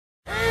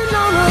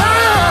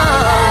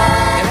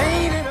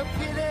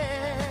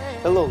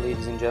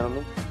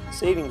gentlemen,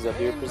 Savings Up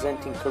here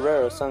presenting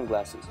Carrera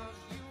sunglasses.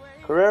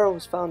 Carrera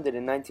was founded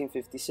in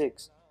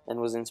 1956 and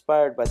was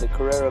inspired by the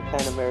Carrera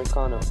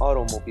Panamericana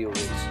automobile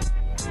race.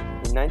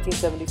 In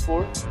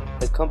 1974,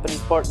 the company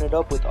partnered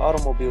up with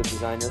automobile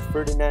designer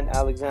Ferdinand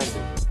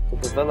Alexander to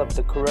develop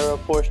the Carrera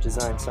Porsche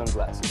design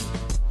sunglasses.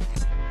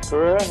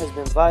 Carrera has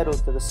been vital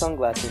to the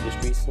sunglass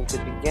industry since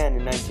it began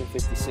in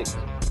 1956.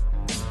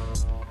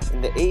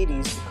 In the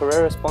 80s,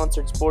 Carrera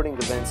sponsored sporting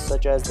events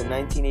such as the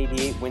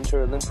 1988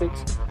 Winter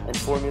Olympics and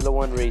Formula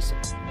One racing.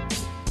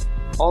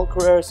 All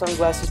Carrera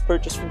sunglasses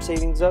purchased from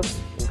Savings Up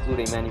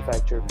include a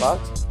manufacturer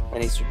box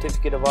and a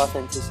certificate of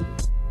authenticity.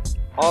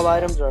 All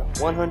items are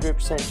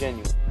 100%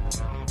 genuine.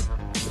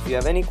 If you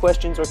have any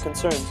questions or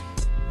concerns,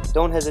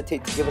 don't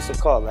hesitate to give us a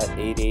call at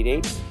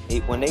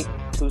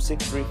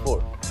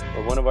 888-818-2634,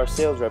 where one of our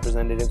sales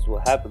representatives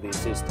will happily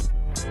assist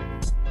you.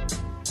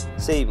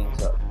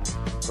 Savings Up,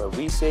 where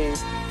we save,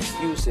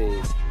 you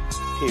save,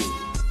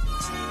 period.